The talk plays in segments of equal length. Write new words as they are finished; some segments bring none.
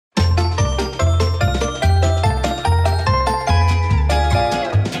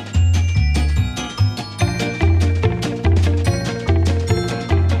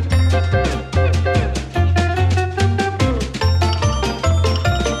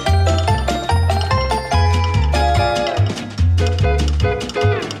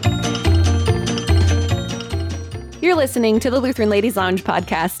listening to the Lutheran Ladies Lounge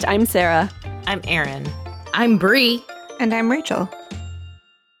podcast. I'm Sarah. I'm Erin. I'm Bree. And I'm Rachel.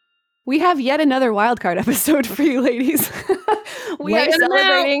 We have yet another wildcard episode for you ladies. We are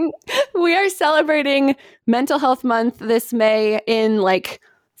celebrating Mental Health Month this May in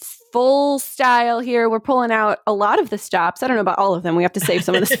full style here. We're pulling out a lot of the stops. I don't know about all of them. We have to save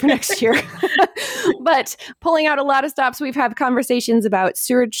some of this for next year. But pulling out a lot of stops, we've had conversations about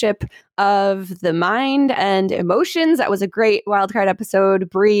stewardship of the mind and emotions. That was a great wildcard episode.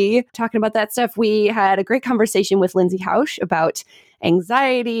 Bree talking about that stuff. We had a great conversation with Lindsay Hausch about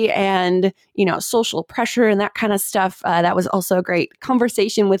anxiety and, social pressure and that kind of stuff. That was also a great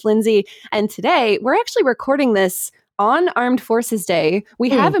conversation with Lindsay. And today we're actually recording this on Armed Forces Day. We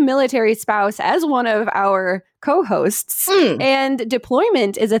have a military spouse as one of our co-hosts, and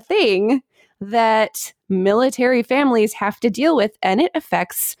deployment is a thing that military families have to deal with, and it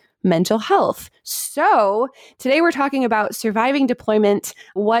affects mental health. So today we're talking about surviving deployment,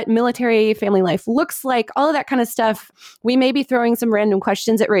 what military family life looks like, all of that kind of stuff. We may be throwing some random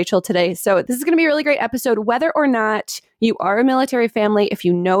questions at Rachel today. So this is going to be a really great episode. Whether or not you are a military family, if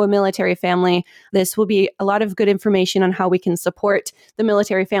you know a military family, this will be a lot of good information on how we can support the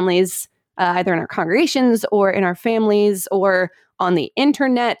military families, either in our congregations or in our families or on the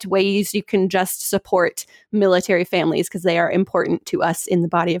internet, ways you can just support military families because they are important to us in the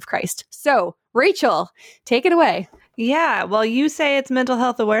body of Christ. So, Rachel, take it away. Yeah, well, you say it's Mental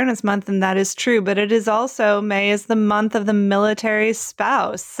Health Awareness Month, and that is true, but it is also, May is the month of the military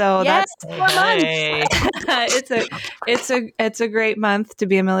spouse. So yes, it's a great month to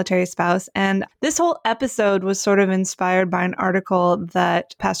be a military spouse. And this whole episode was sort of inspired by an article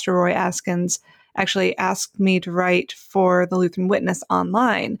that Pastor Roy Askins actually asked me to write for the Lutheran Witness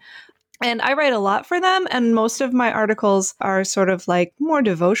online. And I write a lot for them, and most of my articles are sort of more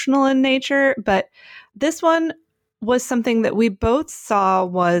devotional in nature, but this one was something that we both saw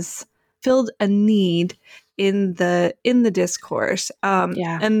was filled a need in the discourse. And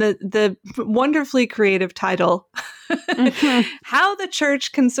the wonderfully creative title, How the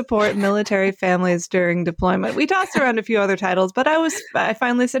Church Can Support Military Families During Deployment. We tossed around a few other titles, but I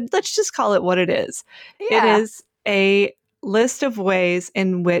finally said, let's just call it what it is. Yeah. It is a list of ways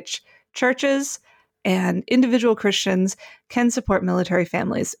in which churches and individual Christians can support military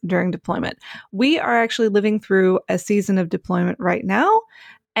families during deployment. We are actually living through a season of deployment right now,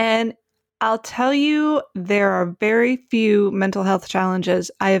 and I'll tell you, there are very few mental health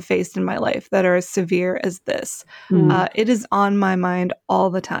challenges I have faced in my life that are as severe as this. It is on my mind all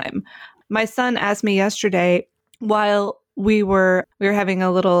the time. My son asked me yesterday while we were having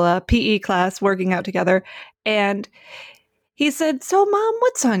a little PE class working out together, and he said, "So, Mom,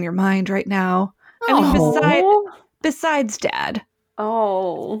 what's on your mind right now?" I mean, besides Dad.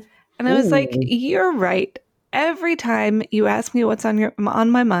 Oh. And I was like, you're right. Every time you ask me what's on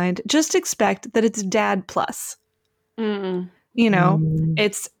my mind, just expect that it's Dad plus.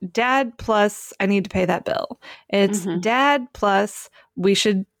 It's Dad plus I need to pay that bill. It's Dad plus we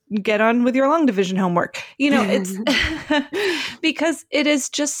should get on with your long division homework. It's because it is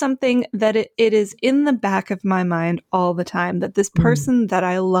just something that it is in the back of my mind all the time, that this person that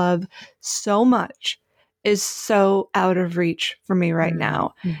I love so much is so out of reach for me right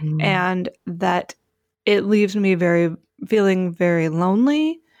now. And that it leaves me feeling very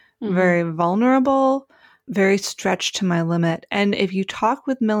lonely, very vulnerable, very stretched to my limit. And if you talk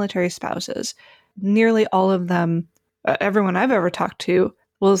with military spouses, nearly all of them, everyone I've ever talked to,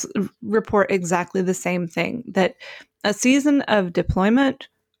 will report exactly the same thing, that a season of deployment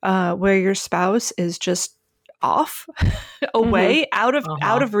where your spouse is just off, away, out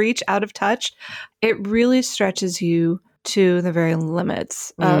of reach, out of touch, it really stretches you to the very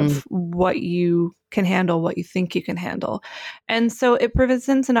limits of what you can handle, what you think you can handle. And so it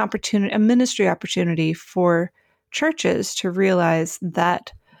presents an opportunity, a ministry opportunity for churches to realize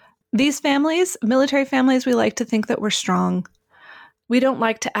that these families, military families, we like to think that we're strong. We don't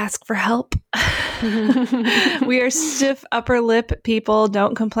like to ask for help. We are stiff upper lip people.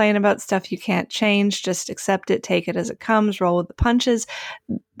 Don't complain about stuff you can't change. Just accept it, take it as it comes, roll with the punches.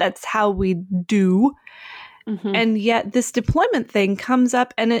 That's how we do. And yet this deployment thing comes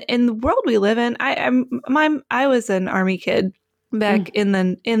up, and in the world we live in, I was an Army kid back in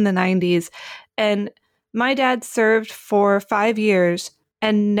the 90s, and my dad served for 5 years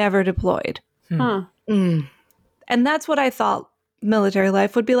and never deployed. And that's what I thought military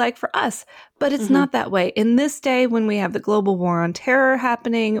life would be like for us. But it's not that way. In this day, when we have the global war on terror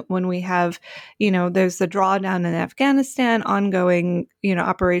happening, when we have, there's the drawdown in Afghanistan, ongoing,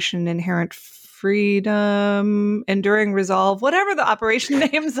 Operation Inherent Freedom, Enduring Resolve, whatever the operation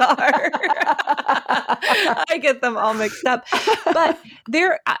names are. I get them all mixed up. But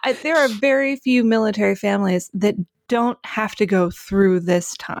there are very few military families that don't have to go through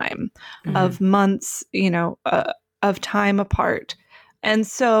this time of months, of time apart. And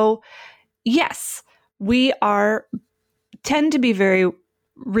so, yes, we tend to be very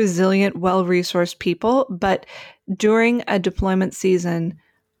resilient, well-resourced people, but during a deployment season,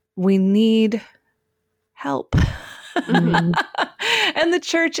 we need help. And the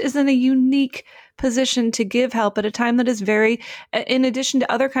church is in a unique position to give help at a time that is very, in addition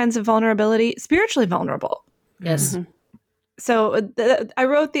to other kinds of vulnerability, spiritually vulnerable. Yes. So I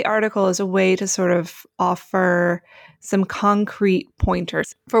wrote the article as a way to sort of offer some concrete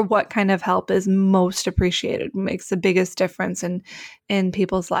pointers for what kind of help is most appreciated, makes the biggest difference in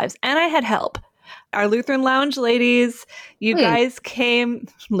people's lives. And I had help. Our Lutheran Lounge ladies, you guys came,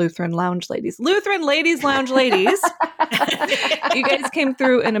 Lutheran Ladies Lounge ladies. You guys came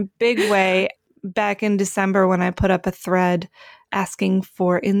through in a big way back in December when I put up a thread asking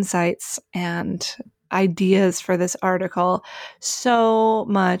for insights and ideas for this article. So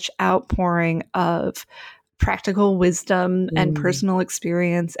much outpouring of practical wisdom and personal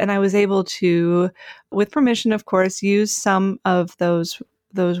experience. And I was able to, with permission, of course, use some of those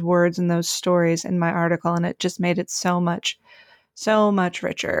words and those stories in my article. And it just made it so much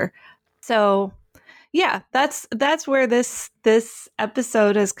richer. So yeah, that's where this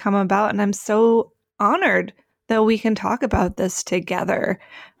episode has come about. And I'm so honored that we can talk about this together,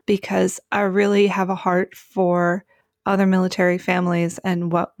 because I really have a heart for other military families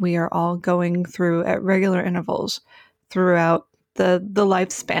and what we are all going through at regular intervals throughout the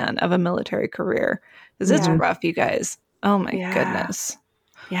lifespan of a military career. Because it's rough, you guys. Oh my goodness.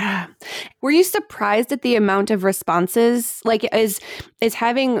 Yeah. Were you surprised at the amount of responses? Like, is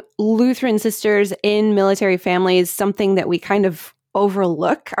having Lutheran sisters in military families something that we kind of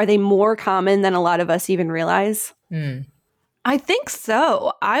overlook? Are they more common than a lot of us even realize? I think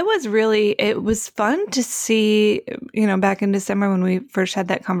so. It was fun to see, back in December when we first had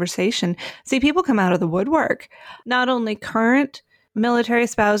that conversation, see people come out of the woodwork, not only current military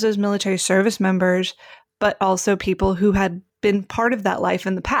spouses, military service members, but also people who had been part of that life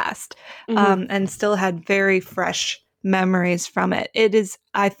in the past and still had very fresh memories from it. It is,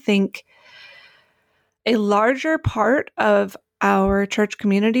 I think, a larger part of our church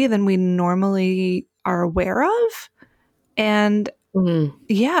community than we normally are aware of. And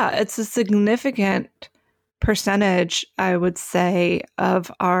it's a significant percentage, I would say,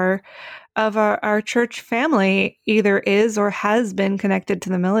 of our church family either is or has been connected to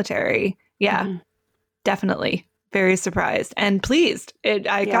the military. Yeah, definitely. Very surprised and pleased.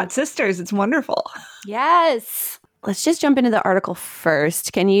 I got sisters. It's wonderful. Yes. Let's just jump into the article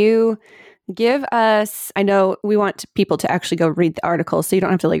first. Can you give us, I know we want people to actually go read the article, so you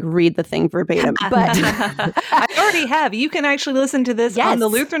don't have to read the thing verbatim, but I already have. You can actually listen to this on the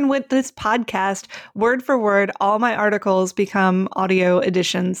Lutheran Witness podcast, word for word. All my articles become audio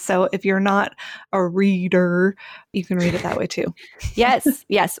editions. So if you're not a reader, you can read it that way too. Yes.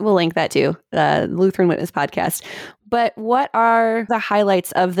 We'll link that too, the Lutheran Witness podcast. But what are the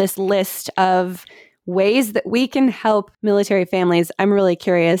highlights of this list of ways that we can help military families? I'm really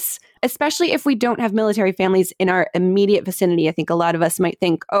curious, especially if we don't have military families in our immediate vicinity. I think a lot of us might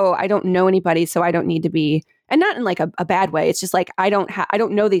think, oh, I don't know anybody, so I don't need to be, and not in a bad way. It's just I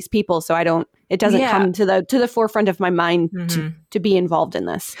don't know these people, so it doesn't come to the forefront of my mind to be involved in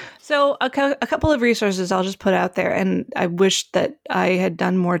this. So a couple of resources I'll just put out there, and I wish that I had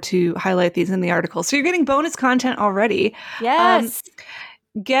done more to highlight these in the article. So you're getting bonus content already. Yes.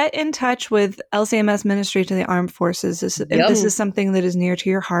 Get in touch with LCMS Ministry to the Armed Forces if this is something that is near to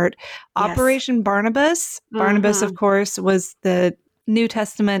your heart. Yes. Operation Barnabas. Barnabas, of course, was the New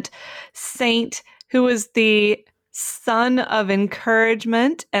Testament saint who was the son of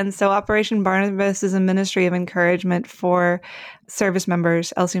encouragement. And so Operation Barnabas is a ministry of encouragement for service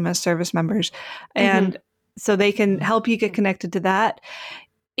members, LCMS service members. And so they can help you get connected to that.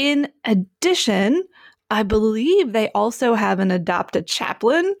 In addition, I believe they also have an Adopt a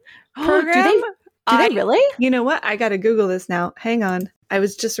Chaplain program. Do they really? You know what? I got to Google this now. Hang on. I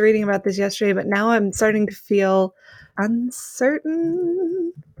was just reading about this yesterday, but now I'm starting to feel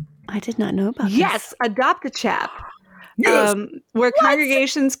uncertain. I did not know about this. Yes, Adopt a Chap. Yes. Where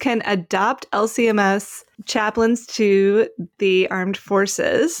congregations can adopt LCMS chaplains to the armed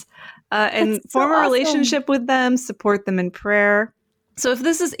forces and form a relationship with them, support them in prayer. So if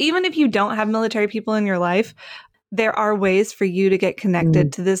this is, even if you don't have military people in your life, there are ways for you to get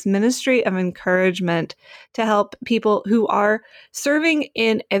connected to this ministry of encouragement to help people who are serving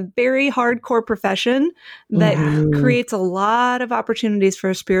in a very hardcore profession that creates a lot of opportunities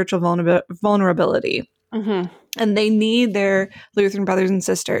for spiritual vulnerability. And they need their Lutheran brothers and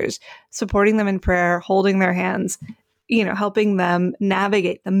sisters supporting them in prayer, holding their hands, helping them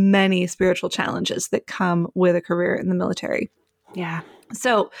navigate the many spiritual challenges that come with a career in the military. Yeah.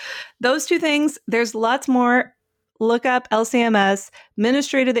 So those two things, there's lots more. Look up LCMS,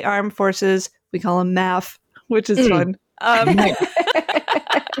 Ministry to the Armed Forces. We call them MAF, which is fun.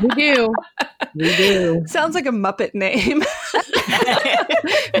 We do. Sounds like a Muppet name.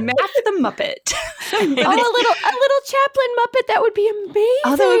 MAF the Muppet. A little chaplain Muppet. That would be amazing.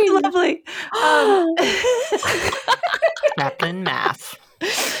 Oh, that would be lovely. Chaplain MAF.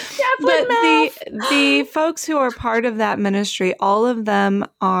 But the folks who are part of that ministry, all of them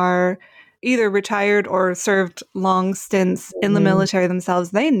are either retired or served long stints in the military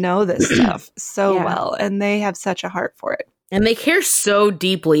themselves. They know this stuff so well, and they have such a heart for it. And they care so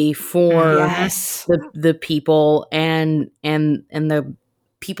deeply for the people and the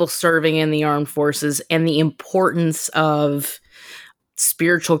people serving in the armed forces, and the importance of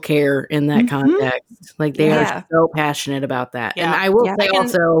spiritual care in that context. Like, they are so passionate about that. And I will say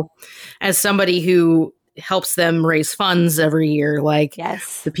also, as somebody who helps them raise funds every year, like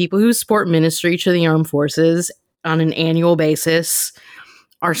the people who support Ministry to the Armed Forces on an annual basis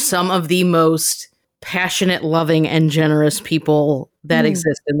are some of the most passionate, loving, and generous people that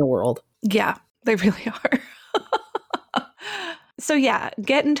exist in the world. Yeah, they really are. So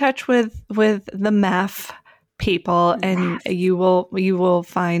get in touch with the MAF people, and you will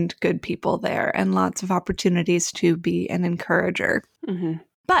find good people there and lots of opportunities to be an encourager.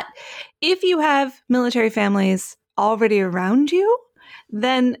 But if you have military families already around you,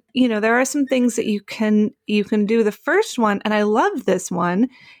 then, there are some things that you can do. The first one, and I love this one,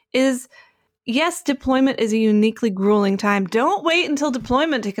 is yes, deployment is a uniquely grueling time. Don't wait until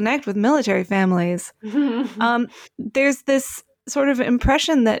deployment to connect with military families. There's this sort of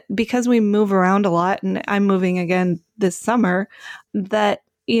impression that because we move around a lot, and I'm moving again this summer, that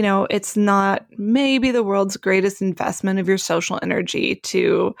it's not maybe the world's greatest investment of your social energy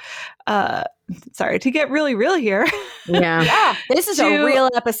to get really real here. Yeah. This is a real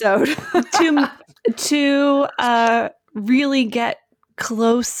episode. to really get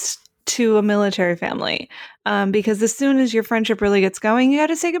close to a military family. Because as soon as your friendship really gets going, you got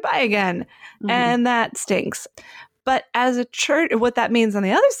to say goodbye again. And that stinks. But as a church, what that means on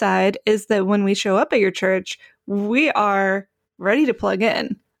the other side is that when we show up at your church, we are ready to plug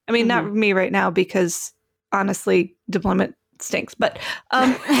in. I mean, not me right now, because honestly, deployment stinks. But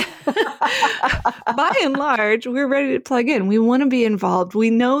by and large, we're ready to plug in. We want to be involved. We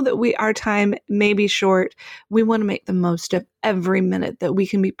know that our time may be short. We want to make the most of every minute that we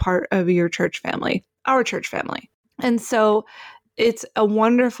can be part of your church family, our church family. And so it's a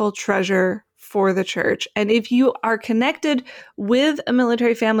wonderful treasure for the church. And if you are connected with a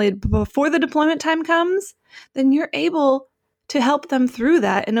military family before the deployment time comes, then you're able to help them through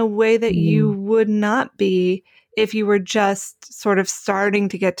that in a way that you would not be if you were just sort of starting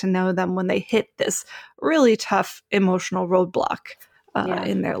to get to know them when they hit this really tough emotional roadblock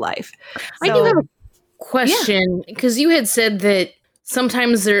in their life. I do have a question, because you had said that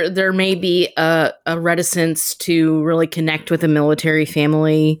sometimes there may be a reticence to really connect with a military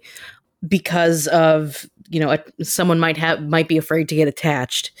family because of, someone might be afraid to get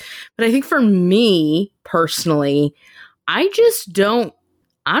attached. But I think for me personally, I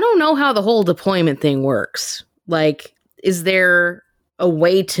don't know how the whole deployment thing works. Like, is there a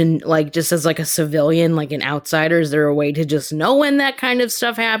way to, like, just as like a civilian, like an outsider, is there a way to just know when that kind of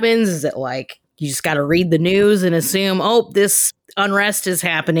stuff happens? Is it like you just got to read the news and assume, this unrest is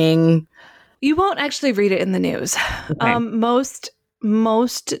happening? You won't actually read it in the news. Okay.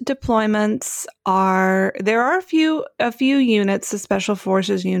 Most deployments there are a few units, the special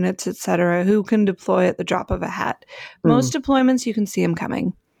forces units, etc., who can deploy at the drop of a hat. Most deployments, you can see them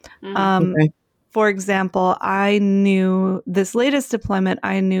coming. For example, I knew this latest deployment,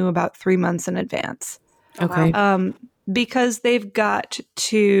 about 3 months in advance. Okay. Because they've got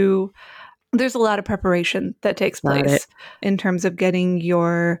to, there's a lot of preparation that takes place in terms of getting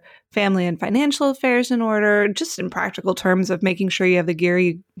your family and financial affairs in order, just in practical terms of making sure you have the gear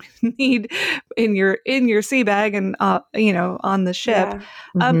you need in your sea bag and on the ship.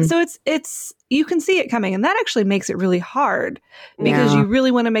 Yeah. So it's you can see it coming, and that actually makes it really hard because you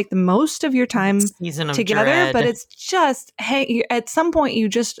really want to make the most of your time together. Dread. But it's just, hey, at some point you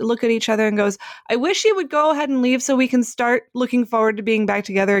just look at each other and goes, I wish you would go ahead and leave so we can start looking forward to being back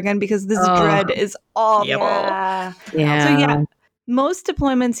together again, because this dread is awful. Yeah. So yeah, most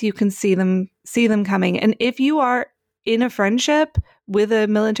deployments you can see them coming. And if you are in a friendship with a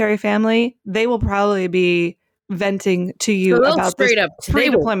military family, they will probably be venting to you about straight this up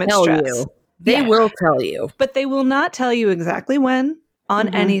pre-deployment stress. They will tell you. But they will not tell you exactly when on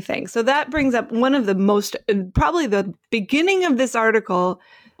anything. So that brings up one of the most, probably the beginning of this article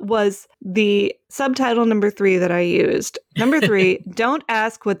was the subtitle number 3 that I used. Number 3, don't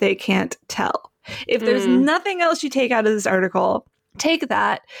ask what they can't tell. If there's nothing else you take out of this article, take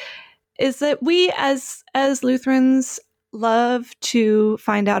that, is that we as Lutherans love to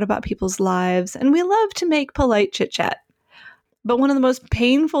find out about people's lives, and we love to make polite chit-chat. But one of the most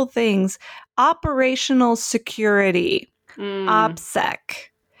painful things, operational security, OPSEC,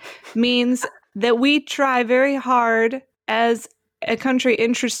 means that we try very hard as a country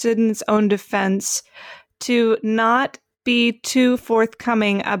interested in its own defense to not be too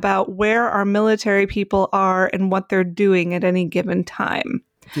forthcoming about where our military people are and what they're doing at any given time.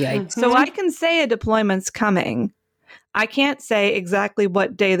 Yikes. So I can say a deployment's coming. I can't say exactly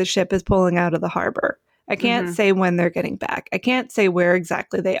what day the ship is pulling out of the harbor. I can't say when they're getting back. I can't say where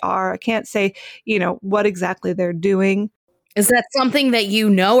exactly they are. I can't say, what exactly they're doing. Is that something that you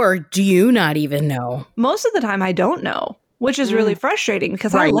know, or do you not even know? Most of the time I don't know, which is really frustrating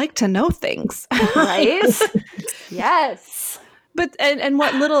because I like to know things. Right? Yes. But and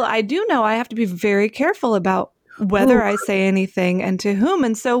what little I do know, I have to be very careful about whether I say anything and to whom.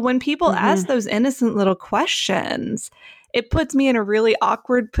 And so when people ask those innocent little questions, it puts me in a really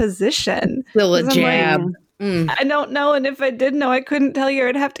awkward position. Still a jab. I don't know. And if I did know, I couldn't tell you,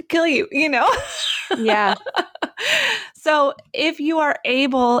 I'd have to kill you, Yeah. So if you are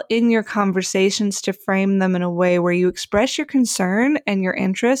able in your conversations to frame them in a way where you express your concern and your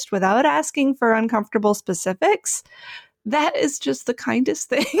interest without asking for uncomfortable specifics, that is just the kindest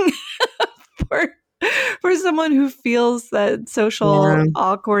thing for someone who feels that social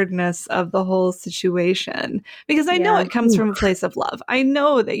awkwardness of the whole situation. Because I know it comes from a place of love. I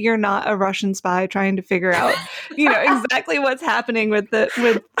know that you're not a Russian spy trying to figure out, exactly what's happening with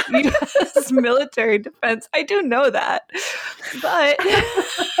U.S. military defense. I do know that.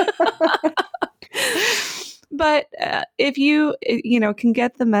 But if you can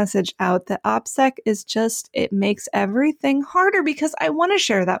get the message out that OPSEC is it makes everything harder, because I want to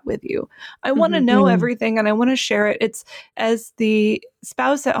share that with you. I want to know everything, and I want to share it. It's, as the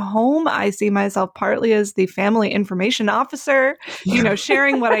spouse at home, I see myself partly as the family information officer,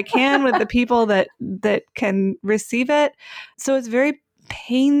 sharing what I can with the people that can receive it. So it's very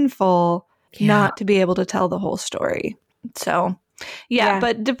painful not to be able to tell the whole story. So yeah,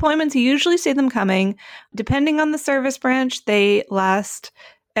 but deployments, you usually see them coming. Depending on the service branch, they last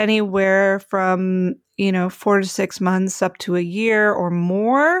anywhere from, 4 to 6 months up to a year or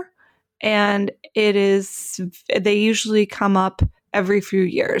more. And they usually come up every few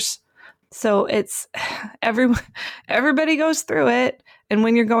years. So it's everybody goes through it. And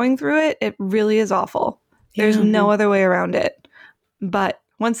when you're going through it, it really is awful. There's no other way around it. But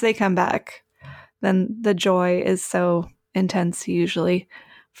once they come back, then the joy is so intense, you usually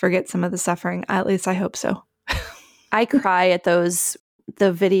forget some of the suffering. At least I hope so. I cry at the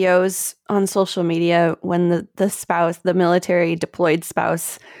videos on social media when the spouse, the military deployed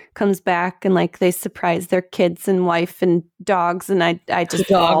spouse, comes back and they surprise their kids and wife and dogs, and I just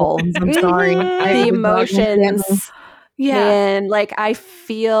bawl. I'm sorry. The emotions. Yeah. And I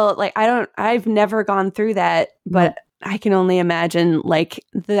feel I've never gone through that, but I can only imagine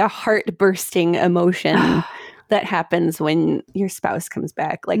the heart bursting emotion that happens when your spouse comes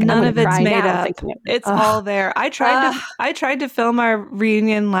back. None of it's made up. It's all there. I tried to film our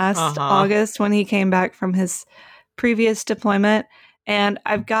reunion last August when he came back from his previous deployment, and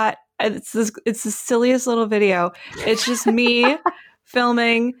I've got it's the silliest little video. It's just me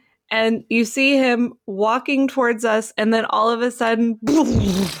filming, and you see him walking towards us, and then all of a sudden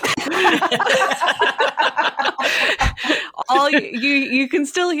all you can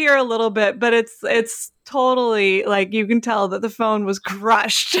still hear a little bit, but it's totally like you can tell that the phone was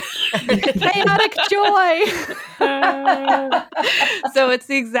crushed. Chaotic joy. So it's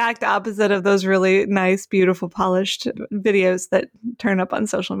the exact opposite of those really nice, beautiful, polished videos that turn up on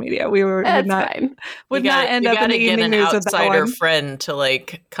social media. We would not end up in the evening news with that one. You gotta get an outsider friend to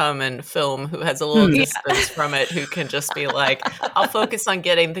like come and film who has a little distance from it, who can just be like, I'll focus on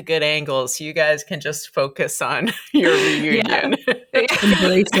getting the good angles. You guys can just focus on your reunion.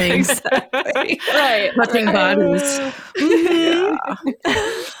 Embracing. Exactly. Right. Touching bodies.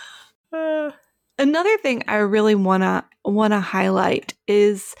 Another thing I really wanna highlight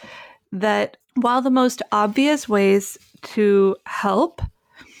is that while the most obvious ways to help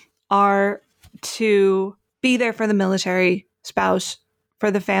are to be there for the military spouse, for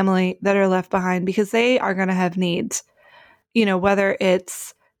the family that are left behind, because they are going to have needs, you know, whether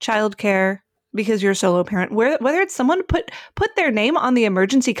it's childcare because you're a solo parent, whether it's someone put their name on the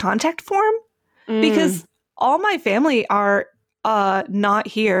emergency contact form, because all my family are not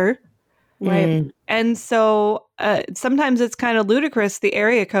here. Right. And so sometimes it's kind of ludicrous, the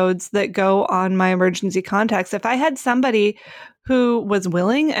area codes that go on my emergency contacts. If I had somebody who was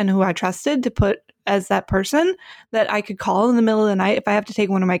willing and who I trusted to put as that person that I could call in the middle of the night if I have to take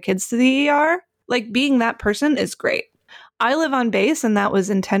one of my kids to the ER, like being that person is great. I live on base, and that was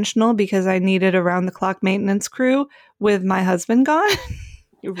intentional because I needed around-the-clock maintenance crew with my husband gone.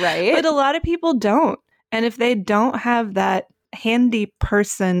 Right. But a lot of people don't. And if they don't have that handy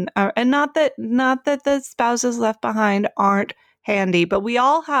person, and not that the spouses left behind aren't handy, but we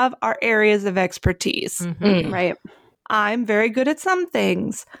all have our areas of expertise. Right. I'm very good at some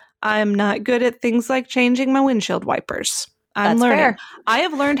things. I'm not good at things like changing my windshield wipers. I'm learning. Fair. I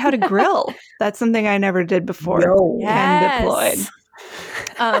have learned how to grill. That's something I never did before. And deployed.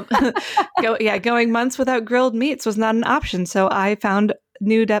 Going months without grilled meats was not an option. So I found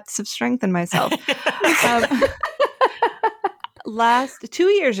new depths of strength in myself. Last 2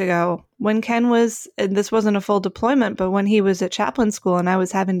 years ago, when Ken was, and this wasn't a full deployment, but when he was at chaplain school and I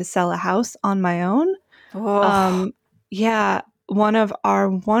was having to sell a house on my own, one of our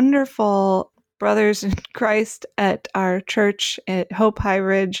wonderful brothers in Christ at our church at Hope High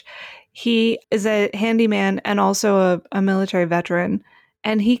Ridge, he is a handyman and also a military veteran.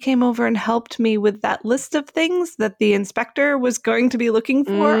 And he came over and helped me with that list of things that the inspector was going to be looking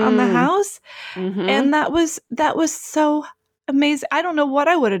for on the house. And that was so amazing. I don't know what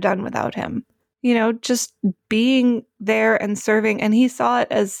I would have done without him. You know, just being there and serving. And he saw it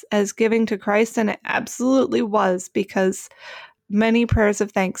as giving to Christ, and it absolutely was, because many prayers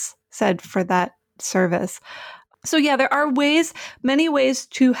of thanks said for that service. So yeah, there are many ways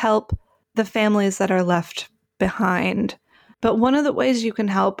to help the families that are left behind. But one of the ways you can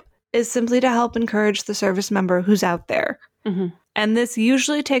help is simply to help encourage the service member who's out there. And this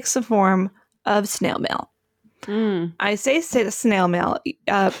usually takes the form of snail mail. I say snail mail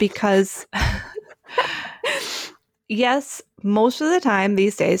because, yes, most of the time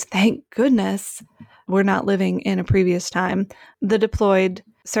these days, thank goodness we're not living in a previous time, the deployed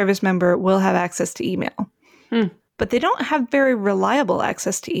service member will have access to email. But they don't have very reliable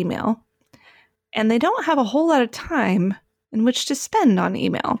access to email. And they don't have a whole lot of time in which to spend on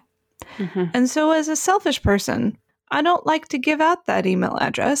email. And so as a selfish person, I don't like to give out that email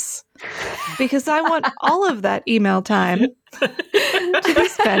address because I want all of that email time to be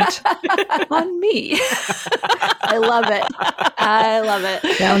spent on me. I love it.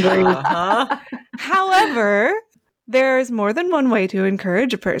 Boundaries. However, there's more than one way to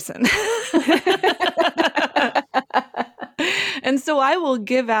encourage a person. And so I will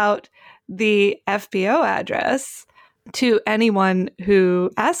give out the FPO address to anyone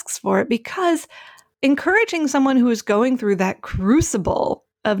who asks for it, because encouraging someone who is going through that crucible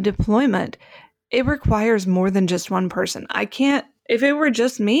of deployment, it requires more than just one person. I can't, if it were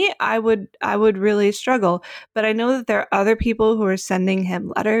just me, I would really struggle. But I know that there are other people who are sending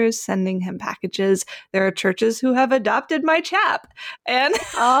him letters, sending him packages. There are churches who have adopted my chap. And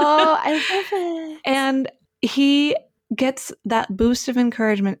I love it. And he gets that boost of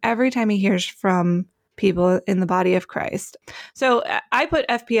encouragement every time he hears from people in the body of Christ. So I put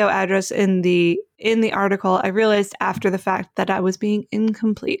FPO address in the article. I realized after the fact that I was being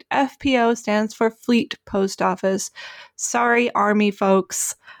incomplete. FPO stands for Fleet Post Office. Sorry, Army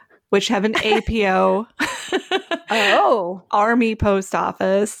folks, which have an APO. Army Post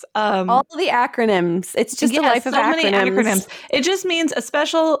Office. All the acronyms. It's just a life of acronyms. Many acronyms. It just means a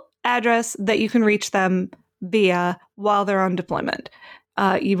special address that you can reach them via while they're on deployment.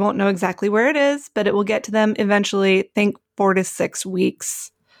 You won't know exactly where it is, but it will get to them eventually, think 4 to 6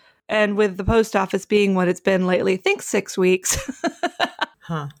 weeks. And with the post office being what it's been lately, think 6 weeks.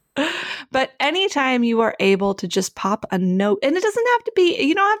 But anytime you are able to just pop a note, and it doesn't have to be,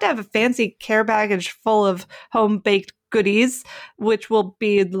 you don't have to have a fancy care package full of home baked goodies, which will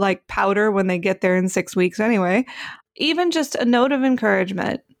be like powder when they get there in 6 weeks anyway. Even just a note of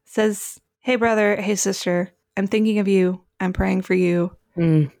encouragement says, hey, brother, hey, sister, I'm thinking of you. I'm praying for you.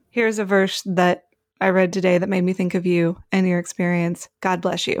 Here's a verse that I read today that made me think of you and your experience. God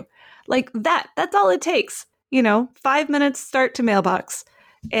bless you. Like that's all it takes. 5 minutes start to mailbox,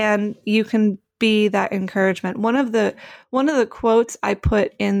 and you can be that encouragement. One of the quotes I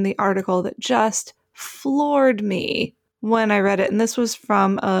put in the article that just floored me when I read it, and this was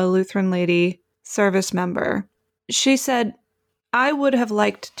from a Lutheran lady service member. She said, I would have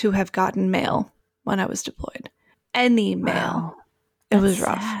liked to have gotten mail when I was deployed. Any mail. Wow. It was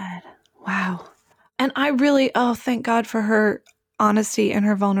rough. Sad. Wow. And I really, thank God for her honesty and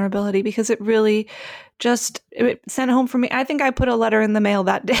her vulnerability, because it really it sent home for me. I think I put a letter in the mail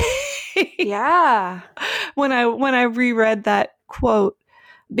that day. Yeah. When I reread that quote,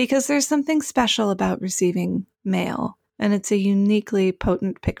 because there's something special about receiving mail, and it's a uniquely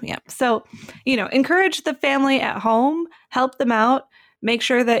potent pick-me-up. So, encourage the family at home, help them out, make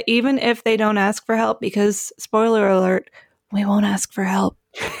sure that even if they don't ask for help, because spoiler alert, we won't ask for help,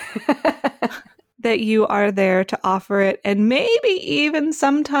 that you are there to offer it, and maybe even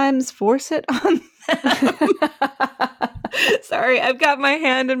sometimes force it on them. Sorry, I've got my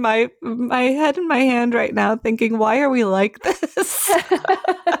head in my hand right now thinking, why are we like this?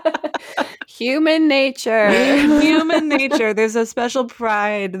 Human nature. Human nature. There's a special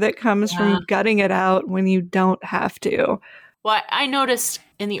pride that comes from gutting it out when you don't have to. Well, I noticed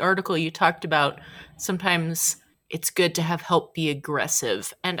in the article you talked about sometimes it's good to have help be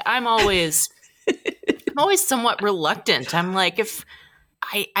aggressive. And I'm always somewhat reluctant. I'm like, if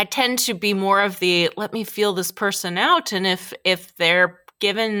I tend to be more of the let me feel this person out. And if they're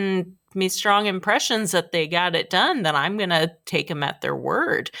giving me strong impressions that they got it done, then I'm going to take them at their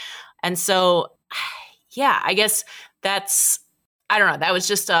word. And so, yeah, I guess I don't know. That was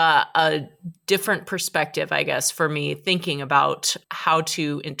just a different perspective, I guess, for me, thinking about how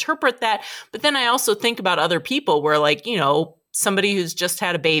to interpret that. But then I also think about other people where, like, somebody who's just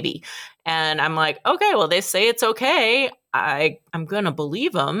had a baby. And I'm like, okay, well, they say it's okay. I'm going to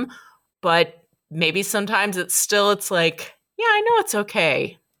believe them. But maybe sometimes it's like, yeah, I know it's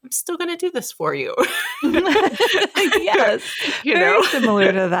okay. I'm still going to do this for you. Yes. Very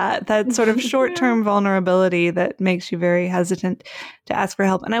similar to that sort of short-term vulnerability that makes you very hesitant to ask for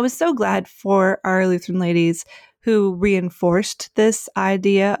help. And I was so glad for our Lutheran ladies who reinforced this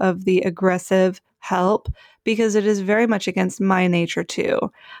idea of the aggressive help, because it is very much against my nature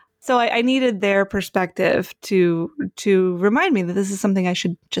too. So I needed their perspective to remind me that this is something I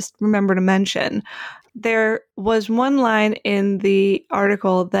should just remember to mention. There was one line in the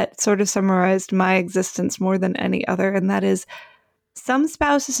article that sort of summarized my existence more than any other, and that is, some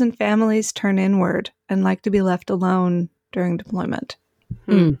spouses and families turn inward and like to be left alone during deployment.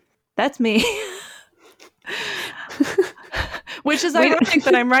 That's me. Which is ironic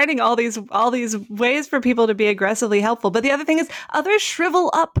that I'm writing all these ways for people to be aggressively helpful. But the other thing is, others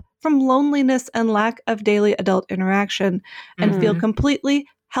shrivel up from loneliness and lack of daily adult interaction and feel completely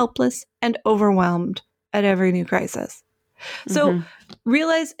helpless and overwhelmed at every new crisis. So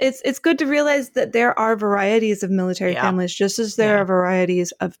realize it's good to realize that there are varieties of military families, just as there are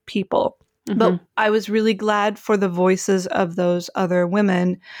varieties of people. But I was really glad for the voices of those other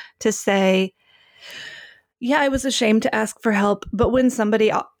women to say, yeah, I was ashamed to ask for help, but when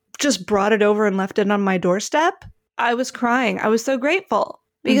somebody just brought it over and left it on my doorstep, I was crying. I was so grateful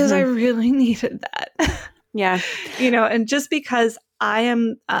because I really needed that. Yeah. And just because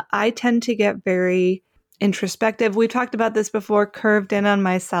I tend to get very introspective. We talked about this before, curved in on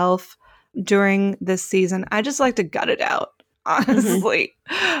myself during this season. I just like to gut it out, honestly.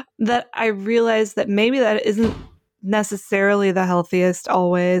 That I realized that maybe that isn't necessarily the healthiest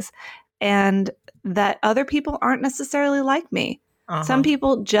always, and that other people aren't necessarily like me. Some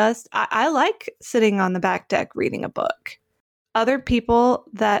people just, I like sitting on the back deck reading a book. Other people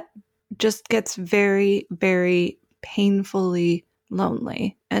that just gets very, very painfully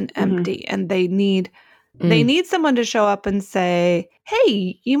lonely and empty, and they need someone to show up and say,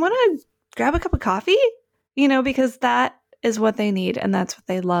 hey, you want to grab a cup of coffee? Because that is what they need, and that's what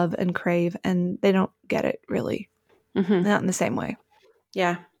they love and crave, and they don't get it really. Not in the same way.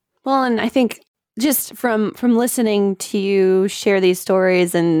 Yeah. Well, and I think just from listening to you share these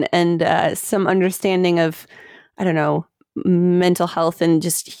stories and some understanding of, I don't know, mental health and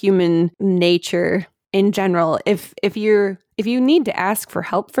just human nature in general, if you need to ask for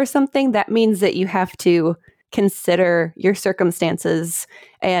help for something, that means that you have to consider your circumstances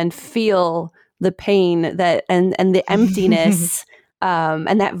and feel the pain that and the emptiness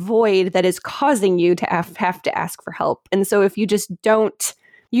and that void that is causing you to have to ask for help. And so if you just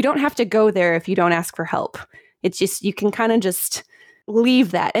you don't have to go there if you don't ask for help. It's just, you can kind of just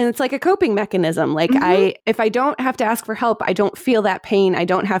leave that. And it's like a coping mechanism. Like if I don't have to ask for help, I don't feel that pain. I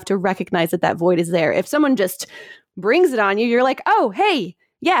don't have to recognize that void is there. If someone just brings it on you, you're like, oh, hey,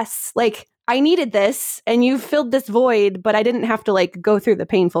 yes, like I needed this and you filled this void, but I didn't have to like go through the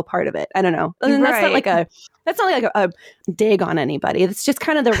painful part of it. I don't know. And that's not like a dig on anybody. It's just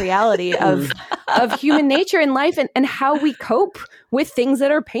kind of the reality of human nature in life and how we cope with things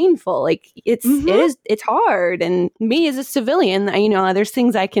that are painful. Like it's hard. And me as a civilian, there's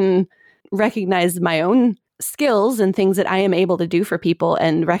things I can recognize my own skills and things that I am able to do for people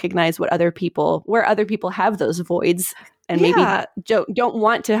and recognize where other people have those voids and maybe don't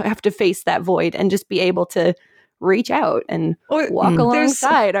want to have to face that void and just be able to reach out and walk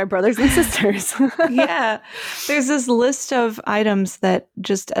alongside our brothers and sisters. Yeah. There's this list of items that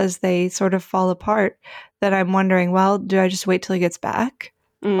just as they sort of fall apart that I'm wondering, well, do I just wait till he gets back?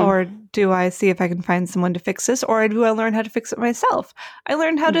 Or do I see if I can find someone to fix this? Or do I learn how to fix it myself? I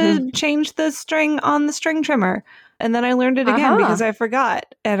learned how to change the string on the string trimmer. And then I learned it again because I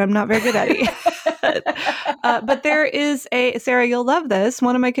forgot. And I'm not very good at it. But there is Sarah, you'll love this.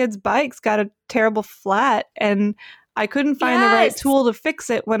 One of my kids' bikes got a terrible flat. And I couldn't find the right tool to fix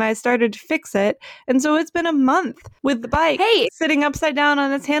it when I started to fix it. And so it's been a month with the bike sitting upside down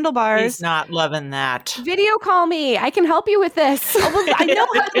on its handlebars. He's not loving that. Video call me. I can help you with this.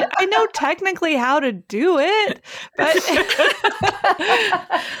 I know technically how to do it, but this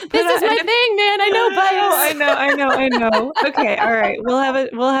is my thing, man. I know bikes. I know. Okay, all right.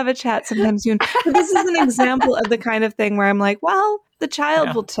 We'll have a chat sometime soon. But this is an example of the kind of thing where I'm like, well, the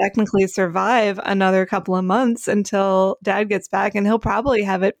child will technically survive another couple of months until dad gets back, and he'll probably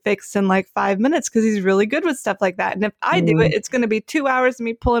have it fixed in like 5 minutes because he's really good with stuff like that. And if I do it, it's going to be 2 hours of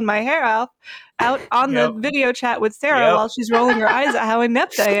me pulling my hair out on the video chat with Sarah while she's rolling her eyes at how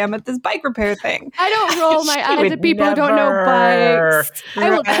inept I am at this bike repair thing. I don't roll my eyes at people who don't know bikes.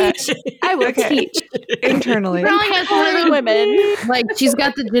 I will teach internally. Women. Like she's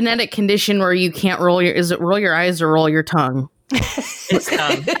got the genetic condition where you can't roll your eyes or roll your tongue. You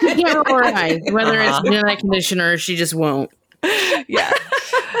can't roll her eyes, whether it's genetic condition or she just won't. Yeah.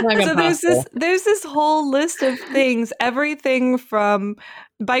 So there's this whole list of things, everything from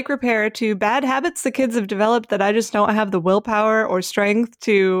bike repair to bad habits the kids have developed that I just don't have the willpower or strength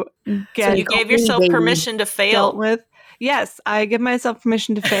to get. So you gave yourself permission to fail with. Yes, I give myself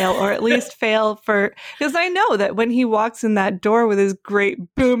permission to fail, or at least fail because I know that when he walks in that door with his great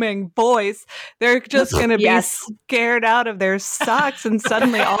booming voice, they're just going to be scared out of their socks, and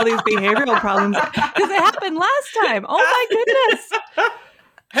suddenly all these behavioral problems, because it happened last time. Oh my goodness.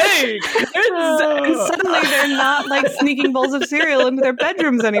 Hey, kids! And suddenly they're not like sneaking bowls of cereal into their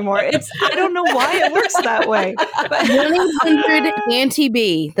bedrooms anymore. I don't know why it works that way.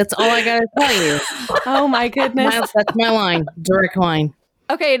 1-800-ANTI-B. That's all I gotta tell you. Oh my goodness. That's my line. Direct line.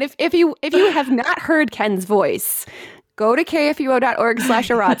 Okay, and if you have not heard Ken's voice, go to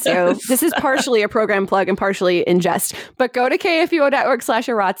kfuo.org/oratio. This is partially a program plug and partially in jest, but go to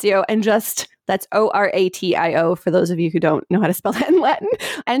kfuo.org/oratio and just, that's ORATIO for those of you who don't know how to spell that in Latin,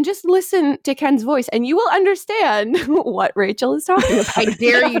 and just listen to Ken's voice and you will understand what Rachel is talking about. I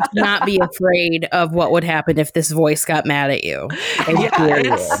dare you to not be afraid of what would happen if this voice got mad at you.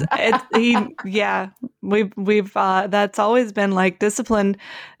 We've that's always been like discipline.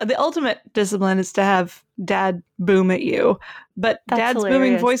 The ultimate discipline is to have dad boom at you, but dad's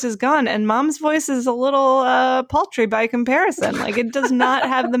booming voice is gone and mom's voice is a little paltry by comparison. Like it does not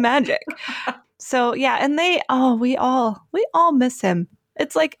have the magic. So yeah, and we all miss him.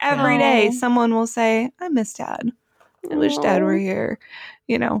 It's like every day someone will say, I miss dad. I wish dad were here.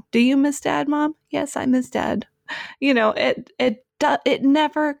 Do you miss dad, mom? Yes, I miss dad. It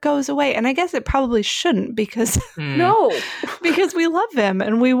never goes away. And I guess it probably shouldn't because because we love him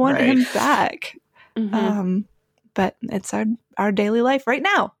and we want him back. Mm-hmm. But it's our daily life right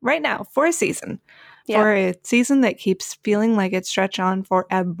now for a season. For a season that keeps feeling like it stretch on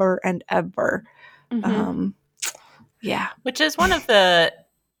forever and ever. Mm-hmm. Which is one of the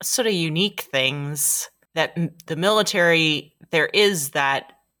sort of unique things that the military, there is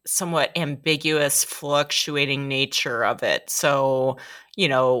that somewhat ambiguous, fluctuating nature of it. So,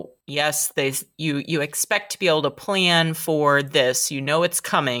 yes, you expect to be able to plan for this, it's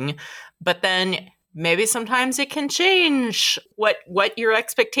coming, but then maybe sometimes it can change what your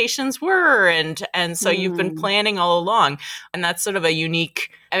expectations were, and so you've been planning all along. And that's sort of a unique,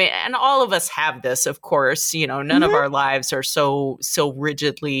 I mean, and all of us have this, of course, you know, none of our lives are so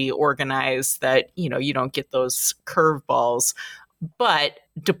rigidly organized that, you know, you don't get those curveballs. But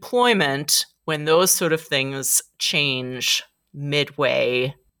deployment, when those sort of things change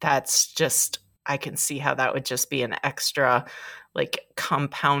midway, that's just, I can see how that would just be an extra, like,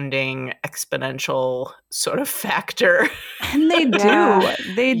 compounding exponential sort of factor. And they do.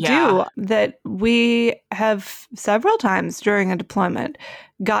 They do. That we have several times during a deployment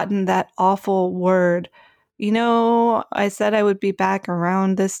gotten that awful word. You know, I said I would be back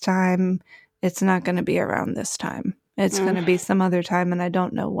around this time. It's not going to be around this time. It's going to be some other time, and I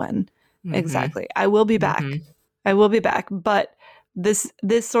don't know when exactly. I will be back. I will be back. But this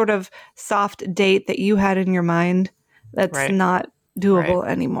sort of soft date that you had in your mind, that's not doable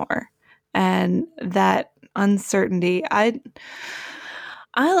anymore. And that uncertainty, I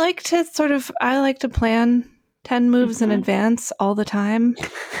like to plan 10 moves in advance all the time.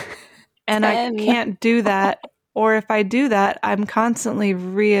 And I can't do that. Or if I do that, I'm constantly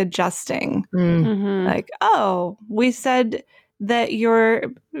readjusting. Like, oh, we said that your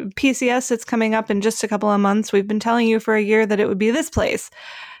PCS that's coming up in just a couple of months, we've been telling you for a year that it would be this place.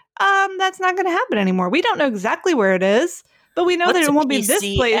 That's not going to happen anymore. We don't know exactly where it is, but we know that it won't be this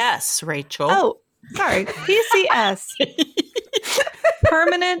place. PCS, Rachel. Oh, sorry. PCS.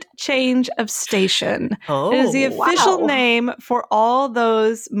 Permanent Change of Station. Oh, it is the official name for all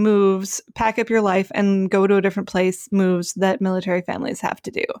those moves, pack up your life and go to a different place moves that military families have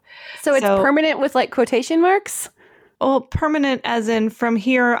to do. So it's permanent with like quotation marks? Oh, permanent as in from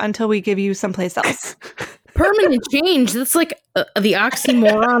here until we give you someplace else. Permanent change. That's like the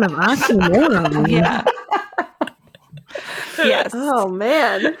oxymoron of oxymoron. Yeah. Yes. Oh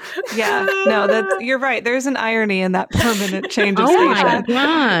man. Yeah. No, you're right. There's an irony in that permanent change of station. My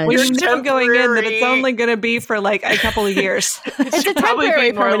God. We know going in that it's only going to be for like a couple of years. It's a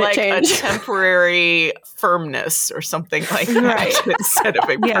temporary permanent change. A temporary firmness or something like that instead of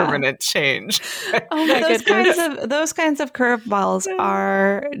a permanent change. Oh my those kinds of curveballs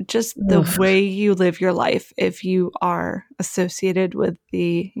are just the way you live your life if you are associated with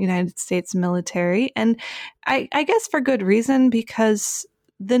the United States military. And I guess for good reason, because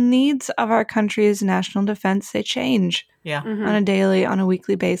the needs of our country's national defense, they change on a daily, on a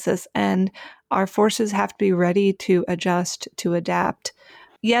weekly basis. And our forces have to be ready to adjust, to adapt.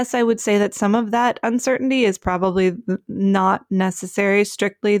 Yes, I would say that some of that uncertainty is probably not necessary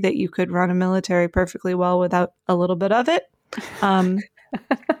strictly, that you could run a military perfectly well without a little bit of it.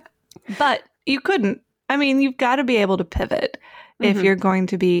 But you couldn't. I mean, you've got to be able to pivot if you're going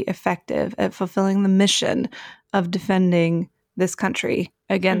to be effective at fulfilling the mission of defending this country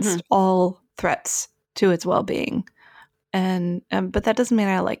against all threats to its well-being. And but that doesn't mean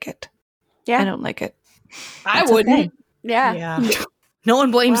I like it. Yeah, I don't like it. I wouldn't. Okay. Yeah. No one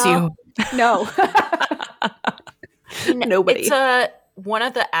blames you. No. Nobody. It's one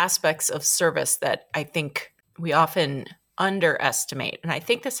of the aspects of service that I think we often underestimate, and I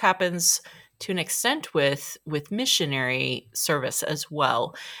think this happens to an extent with missionary service as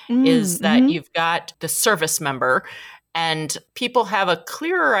well, is that you've got the service member, and people have a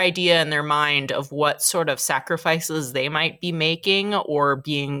clearer idea in their mind of what sort of sacrifices they might be making or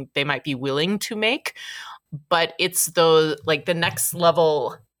they might be willing to make. But it's the next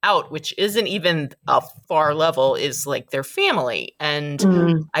level out, which isn't even a far level, is like their family.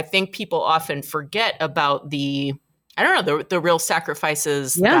 And I think people often forget about the real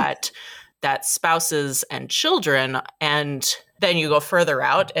sacrifices that spouses and children, and then you go further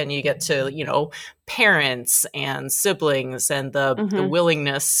out and you get to, you know, parents and siblings and the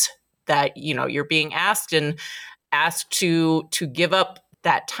willingness that, you know, you're being asked to give up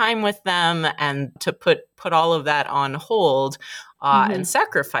that time with them and to put all of that on hold and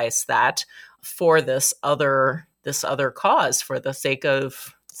sacrifice that for this other cause, for the sake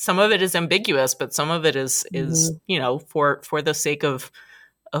of, some of it is ambiguous, but some of it is you know, for the sake of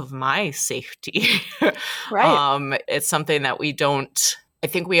my safety. Right. It's something that I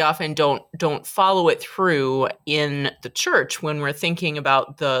think we often don't follow it through in the church when we're thinking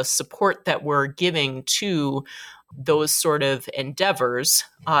about the support that we're giving to those sort of endeavors.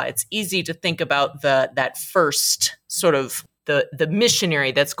 It's easy to think about that first sort of the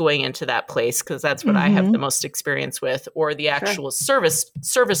missionary that's going into that place, because that's what I have the most experience with, or the actual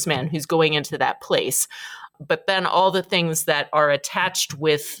serviceman who's going into that place. But then all the things that are attached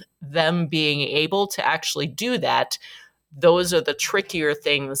with them being able to actually do that, those are the trickier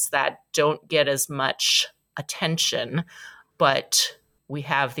things that don't get as much attention, but we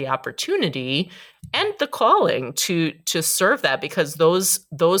have the opportunity and the calling to serve that, because those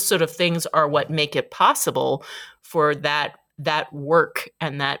sort of things are what make it possible for that work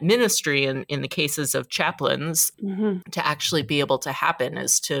and that ministry in the cases of chaplains to actually be able to happen,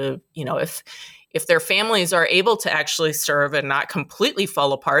 is to, if their families are able to actually serve and not completely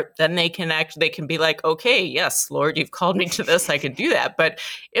fall apart, then they can be like, okay, yes, Lord, you've called me to this, I can do that. But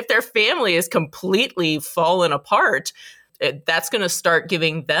if their family is completely fallen apart, that's going to start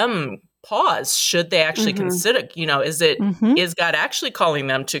giving them pause. Should they actually consider, is God actually calling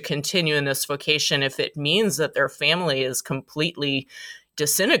them to continue in this vocation if it means that their family is completely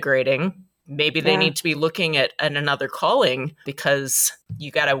disintegrating? Maybe they need to be looking at another calling, because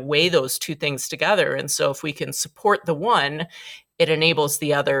you got to weigh those two things together. And so if we can support the one, it enables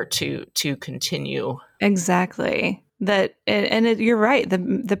the other to continue. Exactly. You're right.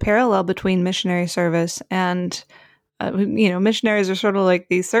 The parallel between missionary service and missionaries are sort of like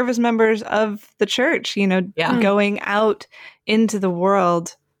these service members of the church, going out into the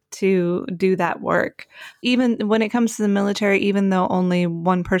world to do that work. Even when it comes to the military, even though only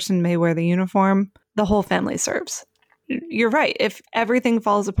one person may wear the uniform, the whole family serves. You're right. If everything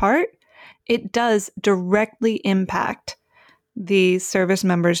falls apart, it does directly impact the service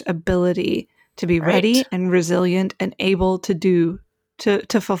member's ability to be ready and resilient and able to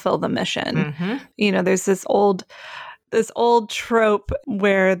fulfill the mission. There's this old trope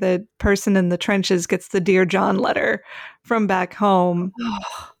where the person in the trenches gets the Dear John letter from back home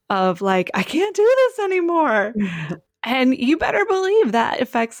of like, I can't do this anymore. And you better believe that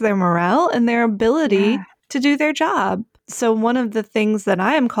affects their morale and their ability to do their job. So one of the things that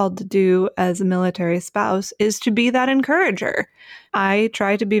I am called to do as a military spouse is to be that encourager. I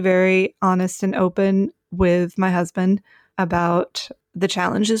try to be very honest and open with my husband about the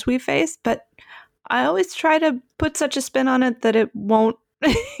challenges we face, but I always try to put such a spin on it that it won't,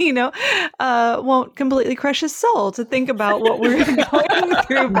 won't completely crush his soul to think about what we're going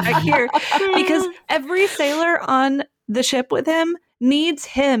through back here. Because every sailor on the ship with him needs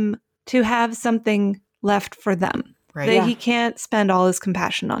him to have something left for them. Right. He can't spend all his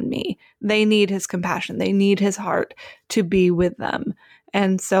compassion on me. They need his compassion. They need his heart to be with them.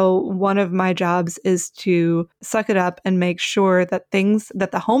 And so one of my jobs is to suck it up and make sure that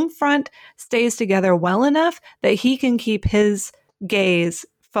the home front stays together well enough that he can keep his gaze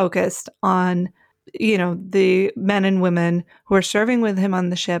focused on, the men and women who are serving with him on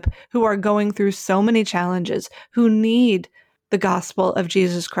the ship, who are going through so many challenges, who need the gospel of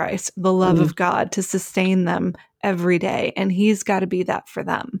Jesus Christ, the love of God, to sustain them every day. And he's got to be that for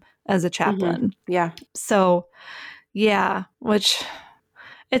them as a chaplain. Yeah. So, which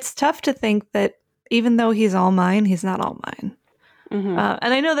it's tough to think that even though he's all mine, he's not all mine.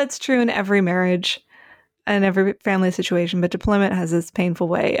 And I know that's true in every marriage and every family situation, but deployment has this painful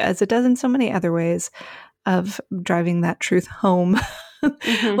way, as it does in so many other ways, of driving that truth home.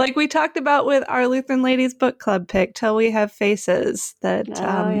 Like we talked about with our Lutheran Ladies Book Club pick, Till We Have Faces, that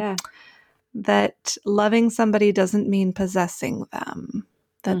that loving somebody doesn't mean possessing them,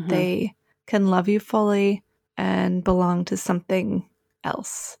 that they can love you fully and belong to something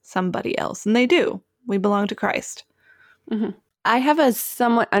else, somebody else. And they do. We belong to Christ. I have a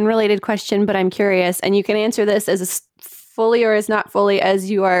somewhat unrelated question, but I'm curious, and you can answer this as fully or as not fully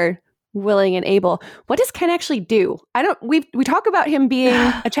as you are willing and able. What does Ken actually do? We talk about him being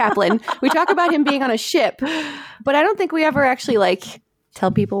a chaplain. We talk about him being on a ship, but I don't think we ever actually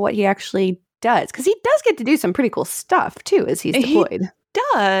tell people what he actually does, because he does get to do some pretty cool stuff too as he's deployed. He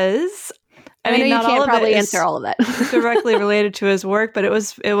does. I mean, you can't probably answer all of that directly related to his work, but it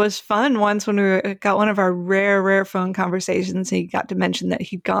was fun once when we got one of our rare phone conversations. He got to mention that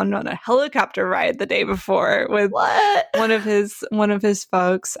he'd gone on a helicopter ride the day before with one of his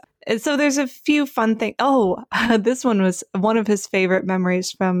folks. And so there's a few fun things. Oh, this one was one of his favorite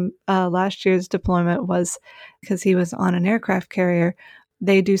memories from last year's deployment, was because he was on an aircraft carrier.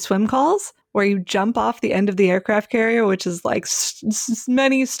 They do swim calls where you jump off the end of the aircraft carrier, which is like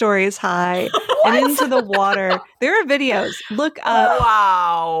many stories high, and into the water. There are videos. Look up.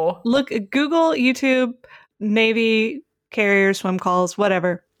 Wow. Google, YouTube, Navy carrier swim calls,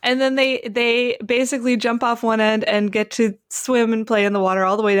 whatever. And then they basically jump off one end and get to swim and play in the water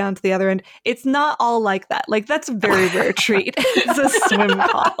all the way down to the other end. It's not all like that. That's a very rare treat. It's a swim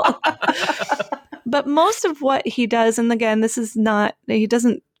call. But most of what he does, and again, he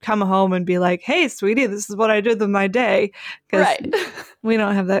doesn't come home and be like, hey, sweetie, this is what I did with my day. Because we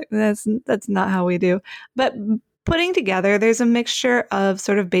don't have that. That's not how we do. But putting together, there's a mixture of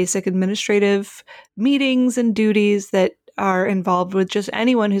sort of basic administrative meetings and duties that are involved with just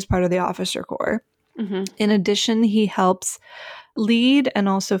anyone who's part of the officer corps. In addition, he helps lead and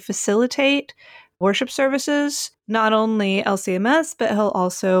also facilitate worship services, not only LCMS, but he'll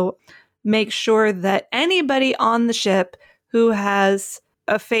also make sure that anybody on the ship who has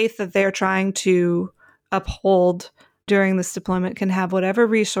a faith that they're trying to uphold during this deployment can have whatever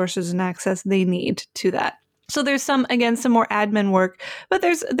resources and access they need to that. So there's some more admin work, but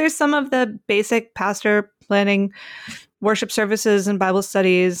there's some of the basic pastor planning, worship services and Bible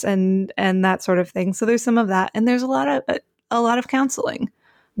studies and that sort of thing. So there's some of that, and there's a lot of counseling.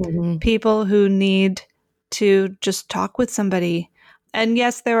 Mm-hmm. People who need to just talk with somebody. And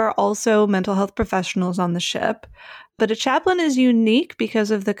yes, there are also mental health professionals on the ship, but a chaplain is unique because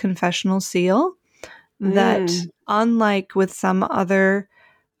of the confessional seal that, unlike with some other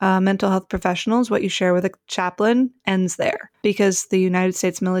mental health professionals, what you share with a chaplain ends there, because the United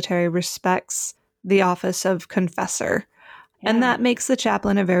States military respects the office of confessor. Yeah. And that makes the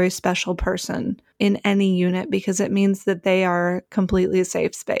chaplain a very special person in any unit, because it means that they are completely a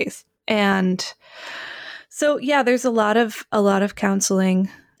safe space. And so, yeah, there's a lot of counseling.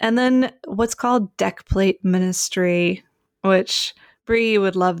 And then what's called deck plate ministry, which Bree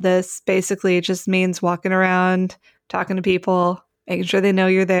would love this. Basically, it just means walking around, talking to people, making sure they know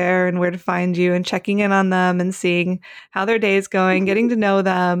you're there and where to find you, and checking in on them and seeing how their day is going, getting to know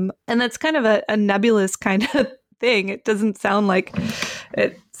them. And that's kind of a nebulous kind of thing. It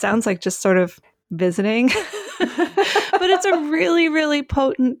sounds like just sort of visiting, but it's a really, really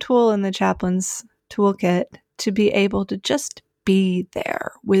potent tool in the chaplain's toolkit to be able to just be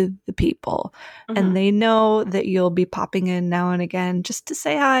there with the people. Mm-hmm. And they know that you'll be popping in now and again just to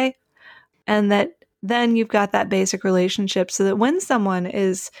say hi, and that then you've got that basic relationship, so that when someone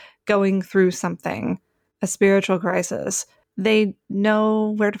is going through something, a spiritual crisis, they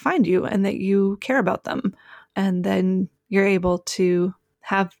know where to find you and that you care about them. And then you're able to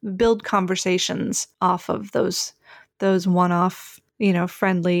build conversations off of those one-off,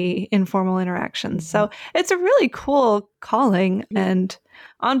 friendly, informal interactions. So it's a really cool calling. And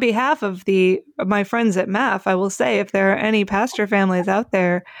on behalf of my friends at MAF, I will say, if there are any pastor families out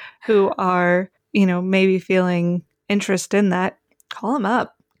there who are, maybe feeling interest in that, call them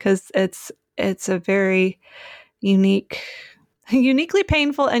up, because it's a very uniquely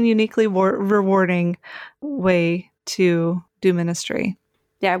painful and uniquely rewarding way to do ministry.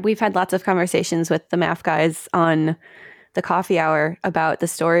 Yeah, we've had lots of conversations with the MAF guys on the coffee hour about the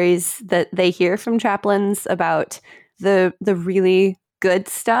stories that they hear from chaplains about the really good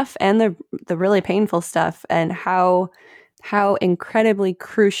stuff and the really painful stuff, and how incredibly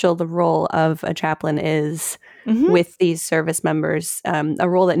crucial the role of a chaplain is with these service members, a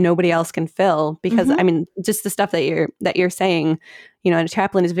role that nobody else can fill, because I mean, just the stuff that you're saying, a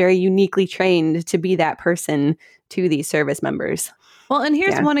chaplain is very uniquely trained to be that person to these service members. Well, and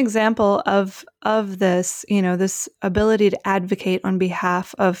here's one example of this, this ability to advocate on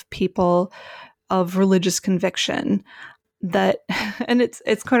behalf of people of religious conviction. And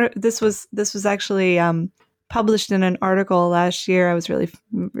it's kind of, this was actually published in an article last year. It was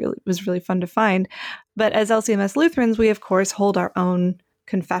really fun to find. But as LCMS Lutherans, we of course hold our own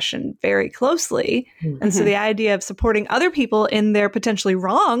confession very closely. Mm-hmm. And so the idea of supporting other people in their potentially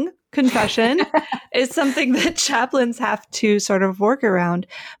wrong confession is something that chaplains have to sort of work around.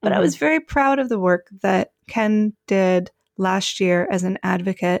 But I was very proud of the work that Ken did last year as an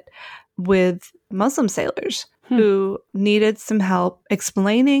advocate with Muslim sailors who needed some help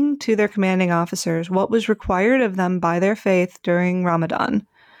explaining to their commanding officers what was required of them by their faith during Ramadan,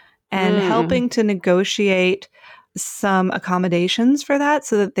 and helping to negotiate some accommodations for that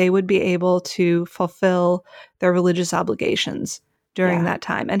so that they would be able to fulfill their religious obligations during that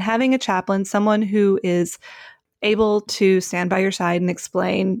time. And having a chaplain, someone who is able to stand by your side and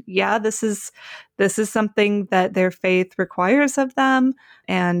explain, this is something that their faith requires of them,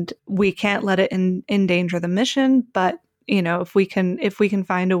 and we can't let it endanger the mission. But if we can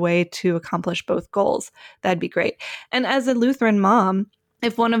find a way to accomplish both goals, that'd be great. And as a Lutheran mom,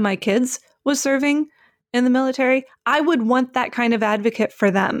 if one of my kids was serving in the military, I would want that kind of advocate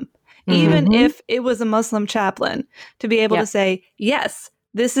for them, even if it was a Muslim chaplain, to be able to say, yes,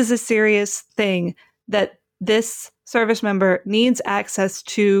 this is a serious thing that this service member needs access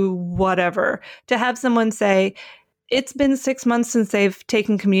to, whatever. To have someone say, it's been 6 months since they've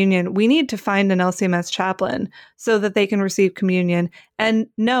taken communion. We need to find an LCMS chaplain so that they can receive communion. And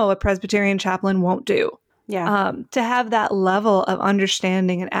no, a Presbyterian chaplain won't do. Yeah. To have that level of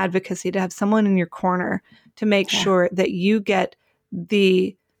understanding and advocacy, to have someone in your corner to make sure that you get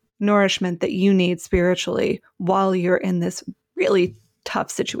the nourishment that you need spiritually while you're in this really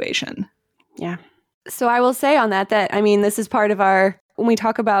tough situation. Yeah. So I will say on that, I mean, this is part of when we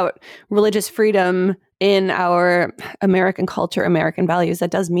talk about religious freedom in our American culture, American values,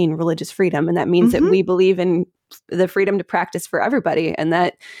 that does mean religious freedom. And that means that we believe in the freedom to practice for everybody. And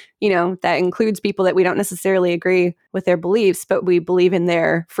that, that includes people that we don't necessarily agree with their beliefs, but we believe in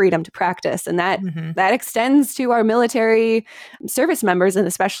their freedom to practice. And that extends to our military service members, and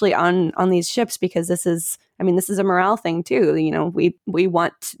especially on these ships, because this is a morale thing too. We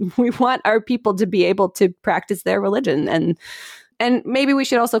want our people to be able to practice their religion. And maybe we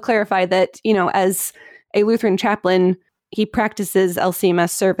should also clarify that, as a Lutheran chaplain, he practices LCMS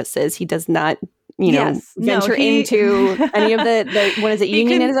services. He does not, venture into any of the what is it,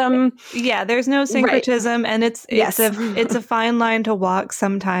 unionism? There's no syncretism, and it's a fine line to walk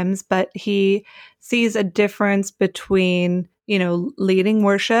sometimes. But he sees a difference between leading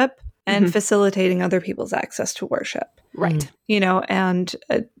worship and facilitating other people's access to worship, right? And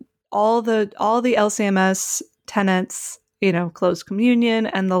all the LCMS tenets, closed communion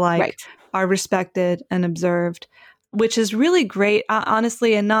and the like, are respected and observed, which is really great,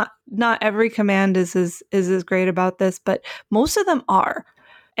 honestly. And not every command is as great about this, but most of them are.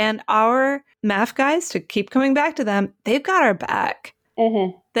 And our MAF guys, to keep coming back to them, they've got our back.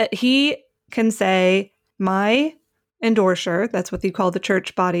 That he can say, my endorser, that's what you call the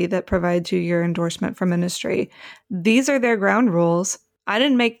church body that provides you your endorsement for ministry, these are their ground rules. I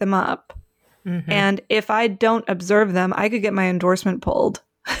didn't make them up. And if I don't observe them, I could get my endorsement pulled.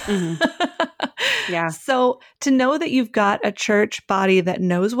 So to know that you've got a church body that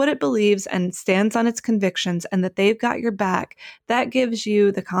knows what it believes and stands on its convictions, and that they've got your back, that gives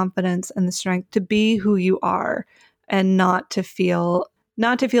you the confidence and the strength to be who you are, and not to feel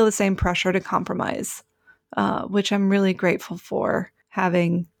the same pressure to compromise, which I'm really grateful for,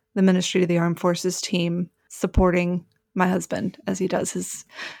 having the Ministry to the Armed Forces team supporting my husband as he does his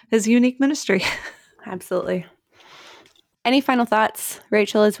unique ministry. Absolutely. Any final thoughts,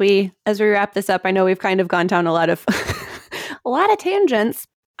 Rachel, as we wrap this up? I know we've kind of gone down a lot of tangents.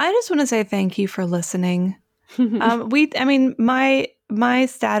 I just want to say thank you for listening. My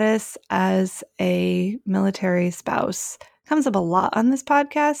status as a military spouse comes up a lot on this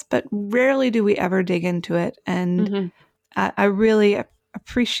podcast, but rarely do we ever dig into it. And I really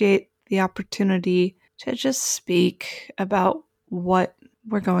appreciate the opportunity to just speak about what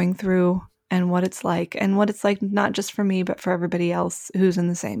we're going through and what it's like, not just for me, but for everybody else who's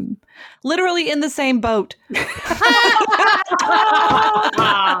literally in the same boat. Yeah,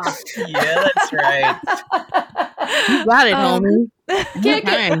 that's right. You got it, homie.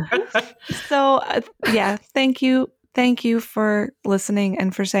 So, thank you. Thank you for listening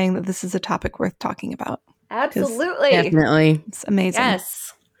and for saying that this is a topic worth talking about. Absolutely. Definitely. It's amazing.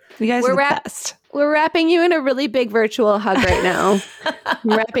 Yes. You guys are the best. We're wrapping you in a really big virtual hug right now.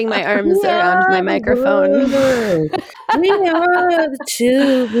 I'm wrapping my arms around my microphone. We are the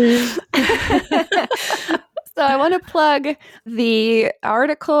children. So I want to plug the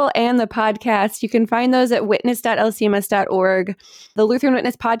article and the podcast. You can find those at witness.lcms.org. The Lutheran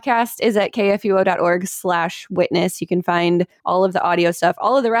Witness podcast is at kfuo.org/witness. You can find all of the audio stuff.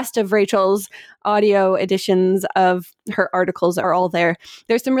 All of the rest of Rachel's audio editions of her articles are all there.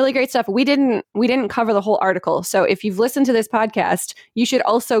 There's some really great stuff. We didn't cover the whole article. So if you've listened to this podcast, you should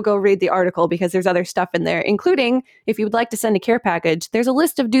also go read the article, because there's other stuff in there, including if you would like to send a care package, there's a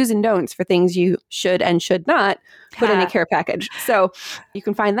list of do's and don'ts for things you should and should not put in a care package. So you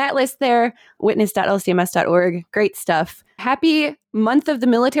can find that list there, witness.lcms.org. Great stuff. Happy month of the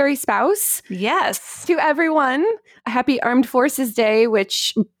military spouse. Yes. To everyone. Happy Armed Forces Day,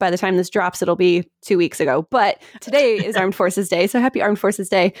 which by the time this drops, it'll be 2 weeks ago. But today is Armed Forces Day. So happy Armed Forces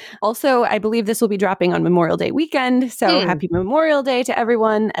Day. Also, I believe this will be dropping on Memorial Day weekend. So happy Memorial Day to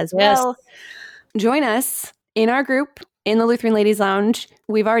everyone as well. Join us in our group in the Lutheran Ladies Lounge.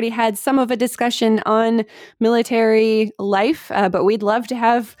 We've already had some of a discussion on military life, but we'd love to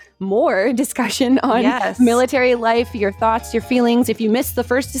have more discussion on military life, your thoughts, your feelings. If you missed the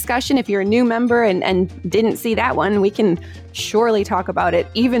first discussion, if you're a new member and didn't see that one, we can surely talk about it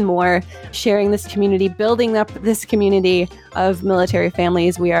even more, sharing this community, building up this community of military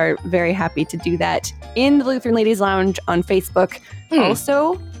families. We are very happy to do that in the Lutheran Ladies Lounge on Facebook.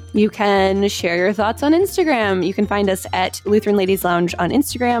 Also, you can share your thoughts on Instagram. You can find us at Lutheran Ladies Lounge on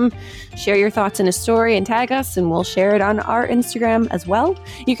Instagram. Share your thoughts in a story and tag us, and we'll share it on our Instagram as well.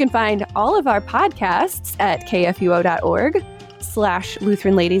 You can find all of our podcasts at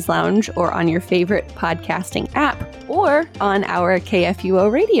kfuo.org/Lutheran Ladies Lounge, or on your favorite podcasting app, or on our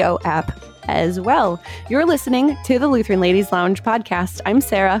KFUO radio app as well. You're listening to the Lutheran Ladies Lounge podcast. I'm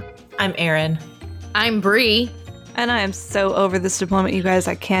Sarah. I'm Erin. I'm Bree. And I am so over this deployment, you guys.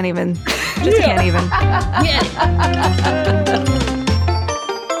 I can't even. Can't even.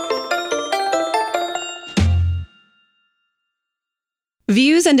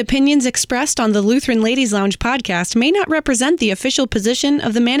 Views and opinions expressed on the Lutheran Ladies Lounge podcast may not represent the official position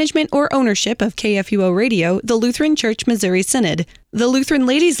of the management or ownership of KFUO Radio, the Lutheran Church Missouri Synod. The Lutheran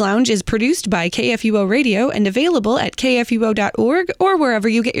Ladies Lounge is produced by KFUO Radio and available at kfuo.org or wherever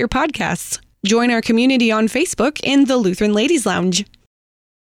you get your podcasts. Join our community on Facebook in the Lutheran Ladies Lounge.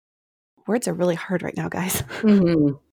 Words are really hard right now, guys. Mm-hmm.